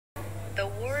The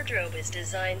wardrobe is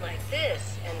designed like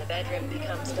this, and the bedroom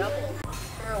becomes double.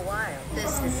 For a while,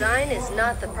 this design is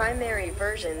not the primary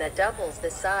version that doubles the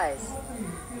size.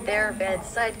 There are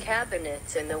bedside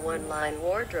cabinets in the one-line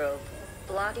wardrobe.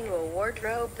 Blocking a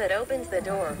wardrobe that opens the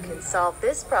door can solve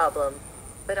this problem,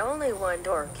 but only one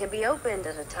door can be opened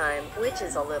at a time, which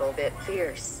is a little bit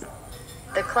fierce.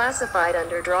 The classified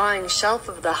under drawing shelf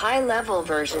of the high-level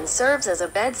version serves as a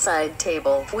bedside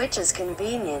table, which is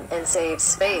convenient and saves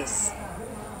space.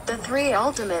 The 3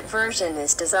 Ultimate version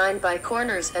is designed by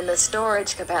corners, and the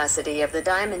storage capacity of the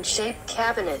diamond-shaped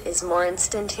cabinet is more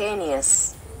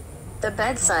instantaneous. The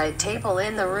bedside table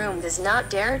in the room does not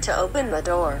dare to open the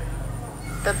door.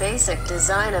 The basic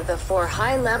design of the 4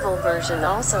 high-level version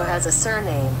also has a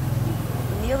surname.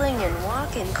 Kneeling and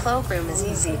walk-in cloakroom is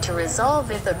easy to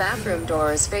resolve if the bathroom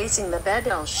door is facing the bed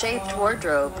L-shaped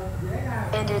wardrobe.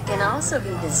 And it can also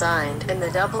be designed in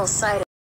the double-sided